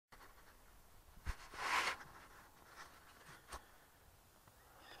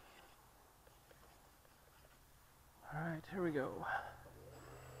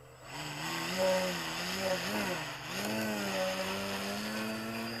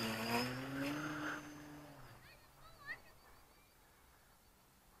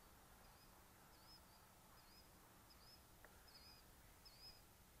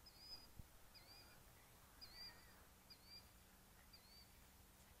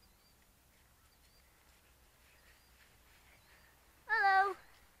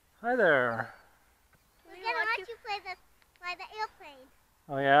Hi there. We're gonna let you fly the airplane.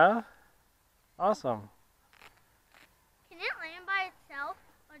 Oh yeah? Awesome. Can it land by itself,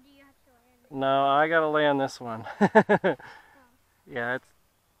 or do you have to land it? No, I gotta land this one. Oh. Yeah,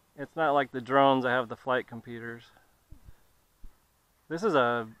 it's not like the drones that have the flight computers. This is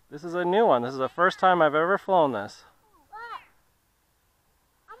a new one. This is the first time I've ever flown this. What?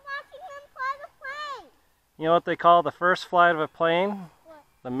 I'm watching them fly the plane. You know what they call the first flight of a plane? What?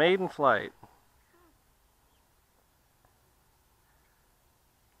 The maiden flight.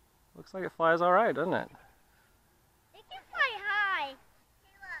 Looks like it flies all right, doesn't it? It can fly high.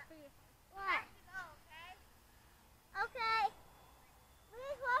 What? Okay.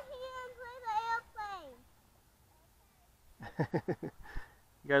 Please watch me and play the airplane.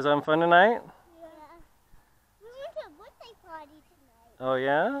 You guys having fun tonight? Yeah. We went to a birthday party tonight. Oh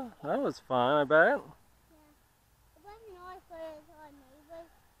yeah? That was fun, I bet. Yeah. It wasn't ours, but it was our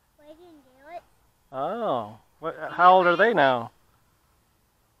neighbors. Maiden and Garrett. Oh. How old are they now?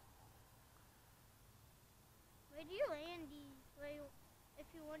 Where do you land these? If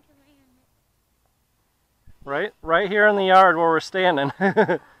you want to land it? Right here in the yard where we're standing.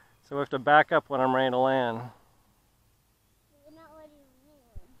 So we have to back up when I'm ready to land. We're not letting you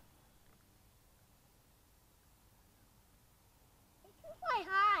land. It can fly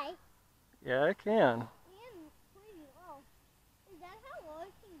high. Yeah, it can. And pretty low. Is that how low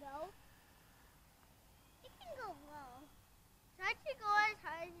it can go? It can go low. Try to go as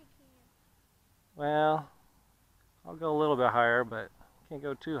high as you can. Well, I'll go a little bit higher, but can't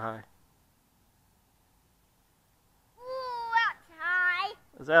go too high. Ooh, that's high.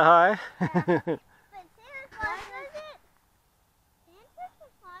 Is that high? Yeah. But Santa Claus does it. Santa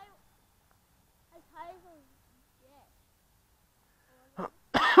can fly as high as a jet. What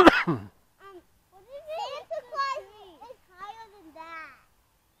is it? Santa Claus is higher than that.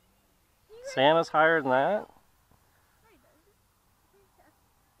 Santa's higher than that?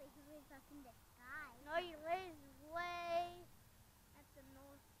 No, he lays way at the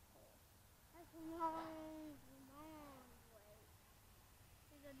North Pole. That's a long way.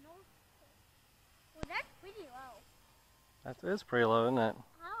 To the North Pole. Well, that's pretty low. That is pretty low, isn't it?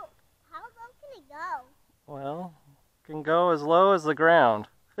 How low can it go? Well, it can go as low as the ground.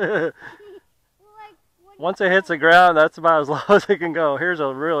 Well, Once it hits the ground, that's about as low as it can go. Here's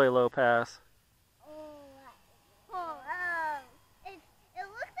a really low pass. It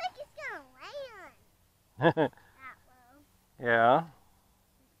looks like it's gonna land that low. Yeah.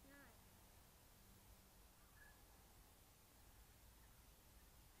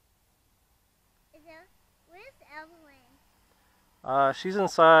 Where's Evelyn? She's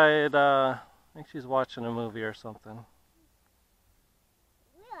inside, I think she's watching a movie or something.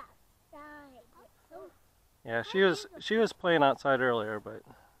 We're outside. Yeah, she was playing outside earlier, but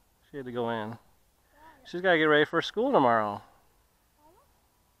she had to go in. She's got to get ready for school tomorrow.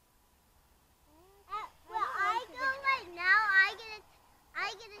 Well, I go right now.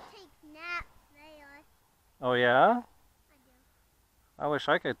 I get to take naps there. Oh yeah? I do. I wish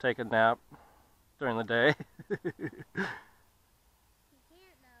I could take a nap during the day. You can't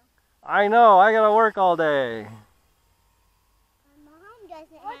though. I know, I gotta work all day. My mom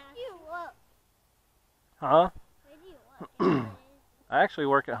doesn't Where do you work? Huh? Where do you work? I actually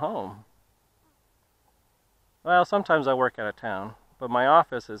work at home. Well, sometimes I work out of town, but my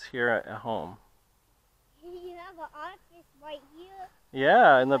office is here at home. You have an office right here?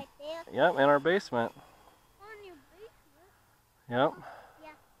 Yeah, in the Right there? yep, in our basement. On your basement? Yep.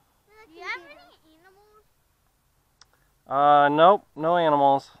 Yeah. Do you have any animals? Nope, no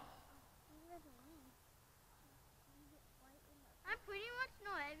animals. I pretty much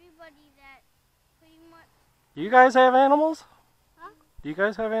know everybody that pretty much... Do you guys have animals? Huh? Do you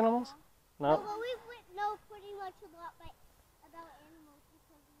guys have animals? No. Well, we know pretty much a lot about animals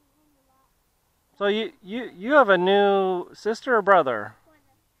because we learned a lot. So you have a new sister or brother?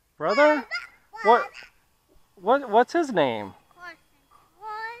 Brother? What's his name?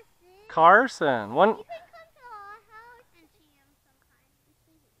 Carson. One. You can come to our house and see him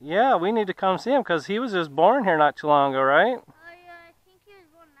sometimes. Yeah, we need to come see him because he was just born here not too long ago, right? Oh yeah, I think he was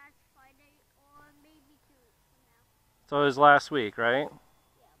born last Friday or maybe 2 weeks from now. So it was last week, right?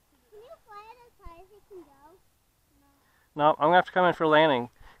 Can you fly it as high as you can go? No, I'm gonna have to come in for landing.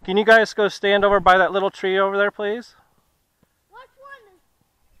 Can you guys go stand over by that little tree over there, please? Which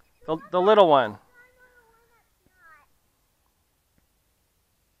one? The little one.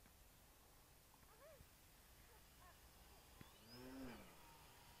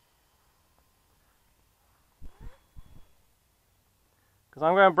 Because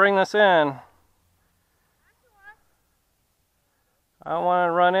I'm going to bring this in. I don't want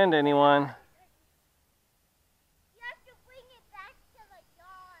to run into anyone. You have to bring it back to the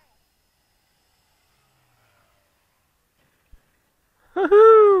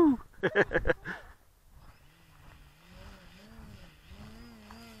yard. Woohoo!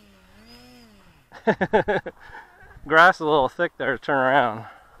 Grass is a little thick there to turn around.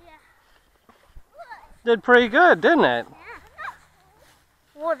 Yeah. Did pretty good, didn't it? Yeah.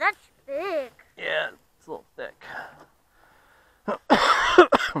 Whoa, that's big. Yeah, it's a little thick. And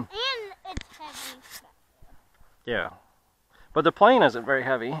it's heavy. Yeah. But the plane isn't very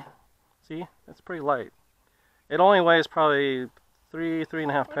heavy. See? It's pretty light. It only weighs probably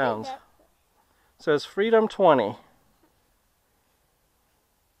 3.5 pounds. It says Freedom 20.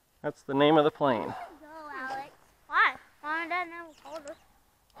 That's the name of the plane. Go, Alex. Why? Mom and Dad never told us.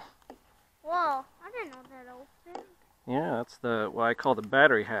 Whoa, I didn't know that opened. Yeah, that's what I call the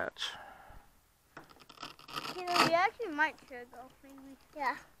battery hatch. You know, we actually might should go, maybe.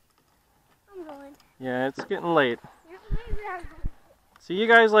 Yeah. I'm going. Yeah, it's getting late. Yeah, maybe I'm going. See you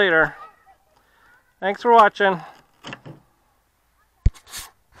guys later. Thanks for watching.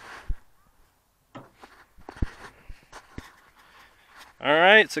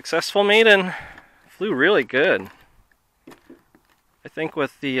 Alright, successful Maiden. Flew really good. I think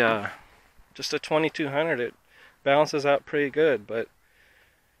with the just a 2200 it balances out pretty good, but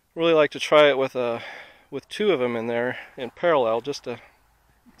really like to try it with two of them in there in parallel just to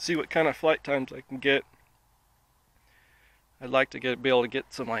see what kind of flight times I can get. I'd like to be able to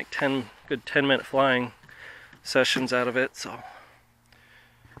get some like good 10-minute flying sessions out of it. So,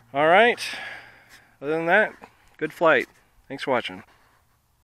 all right. Other than that, good flight. Thanks for watching.